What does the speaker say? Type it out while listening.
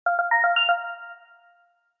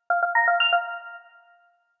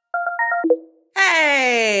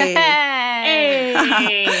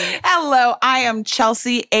Hello, I am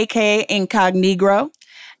Chelsea, a.k.a. Incognegro.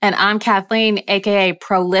 And I'm Kathleen, a.k.a.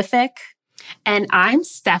 Prolific. And I'm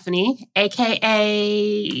Stephanie,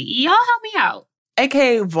 a.k.a. Y'all help me out.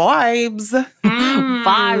 A.k.a. Vibes.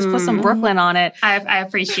 Vibes. Put some Brooklyn on it. I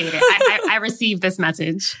appreciate it. I received this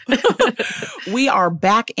message. We are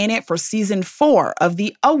back in it for season 4 of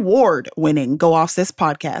the award-winning Go Off Sis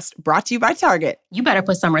podcast, brought to you by Target. You better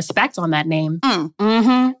put some respect on that name.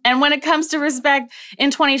 Mm-hmm. And when it comes to respect,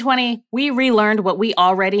 in 2020, we relearned what we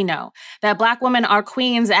already know, that Black women are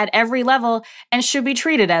queens at every level and should be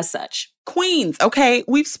treated as such. Queens, okay?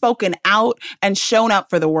 We've spoken out and shown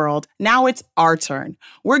up for the world. Now it's our turn.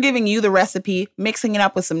 We're giving you the recipe, mixing it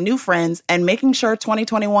up with some new friends, and making sure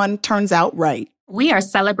 2021 turns out right. We are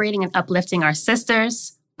celebrating and uplifting our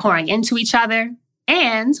sisters, pouring into each other,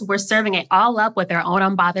 and we're serving it all up with our own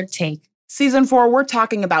unbothered take. Season 4, we're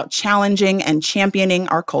talking about challenging and championing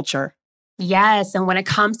our culture. Yes, and when it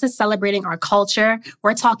comes to celebrating our culture,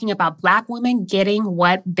 we're talking about Black women getting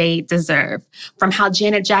what they deserve. From how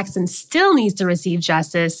Janet Jackson still needs to receive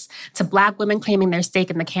justice, to Black women claiming their stake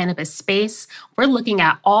in the cannabis space, we're looking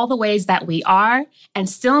at all the ways that we are and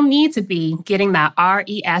still need to be getting that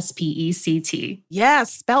RESPECT. Yeah,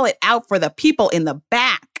 spell it out for the people in the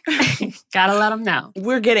back. Gotta let them know.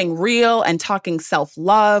 We're getting real and talking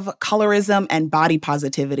self-love, colorism, and body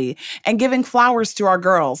positivity, and giving flowers to our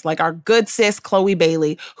girls, like our good sis, Chloe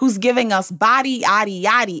Bailey, who's giving us body, yaddy,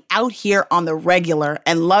 yaddy out here on the regular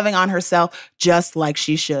and loving on herself just like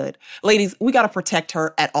she should. Ladies, we gotta protect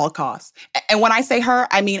her at all costs. And when I say her,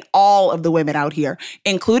 I mean all of the women out here,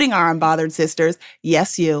 including our unbothered sisters,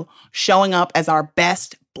 yes, you, showing up as our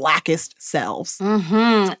best, Blackest selves.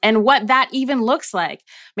 Mm-hmm. And what that even looks like.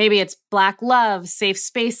 Maybe it's Black love, safe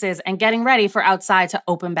spaces, and getting ready for outside to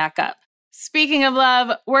open back up. Speaking of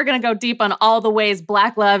love, we're going to go deep on all the ways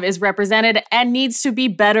Black love is represented and needs to be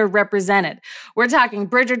better represented. We're talking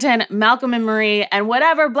Bridgerton, Malcolm and Marie, and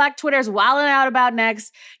whatever Black Twitter's wilding out about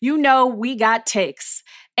next, you know we got takes.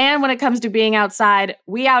 And when it comes to being outside,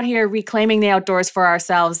 we out here reclaiming the outdoors for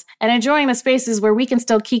ourselves and enjoying the spaces where we can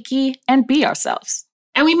still kiki and be ourselves.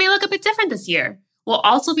 And we may look a bit different this year. We'll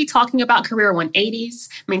also be talking about career 180s,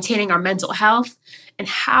 maintaining our mental health, and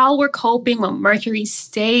how we're coping when Mercury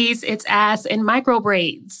stays its ass in micro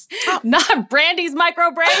braids. Not Brandy's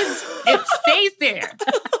micro braids. It stays there.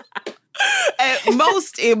 And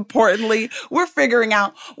most importantly, we're figuring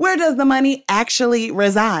out, where does the money actually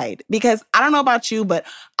reside? Because I don't know about you, but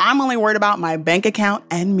I'm only worried about my bank account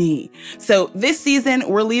and me. So this season,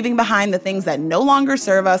 we're leaving behind the things that no longer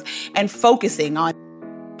serve us and focusing on...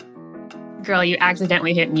 Girl, you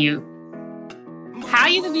accidentally hit mute. How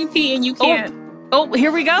you the VP and you can't? Oh,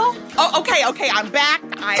 here we go. Oh, okay, I'm back.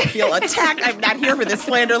 I feel attacked. I'm not here for this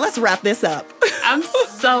slander. Let's wrap this up. I'm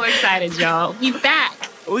so excited, y'all. We back.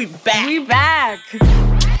 We back. We back.